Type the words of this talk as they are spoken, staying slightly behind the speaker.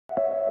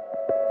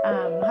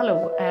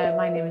Hello,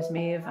 my name is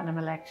Meave and I'm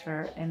a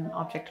lecturer in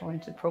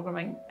object-oriented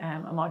programming,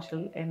 a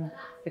module in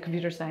the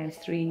Computer Science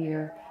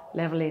 3-year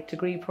Level 8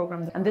 degree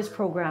programme. And this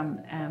programme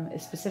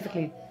is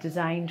specifically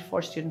designed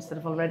for students that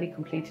have already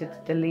completed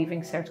the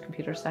Leaving Cert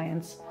Computer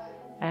Science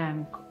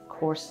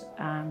course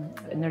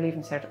in their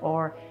Leaving Cert,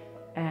 or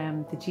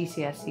the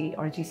GCSE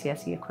or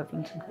GCSE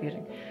equivalent in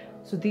computing.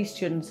 So these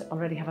students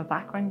already have a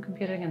background in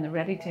computing and they're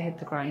ready to hit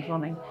the ground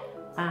running.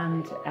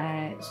 And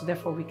so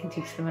therefore we can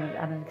teach them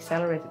at an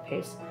accelerated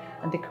pace,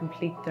 and they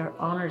complete their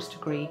honours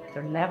degree,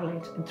 their level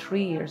 8, in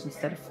 3 years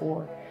instead of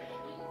 4.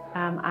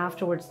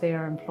 Afterwards they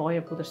are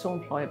employable, they're so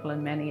employable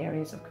in many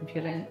areas of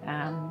computing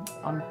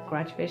on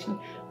graduation,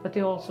 but they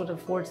also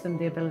affords them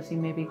the ability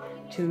maybe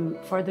to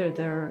further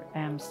their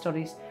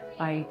studies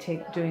by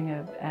doing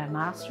a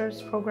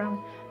master's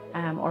programme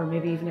or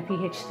maybe even a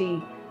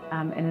PhD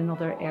in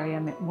another area,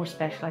 more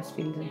specialised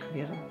field in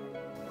computing.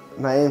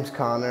 My name's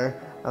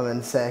Conor. I'm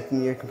in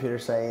second year computer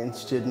science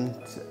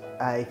student.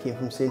 I came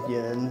from St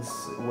Eunan's,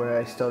 where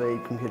I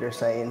studied computer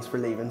science for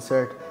Leaving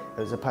Cert. It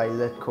was a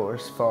pilot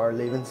course for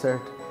Leaving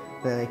Cert.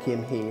 Then I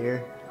came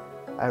here.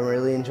 I'm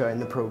really enjoying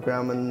the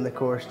programme and the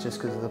course just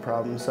because of the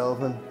problem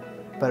solving.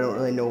 But I don't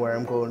really know where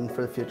I'm going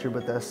for the future,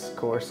 but this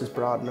course is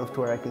broad enough to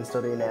where I can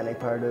study in any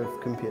part of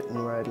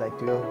computing where I'd like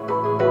to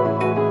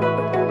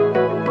go.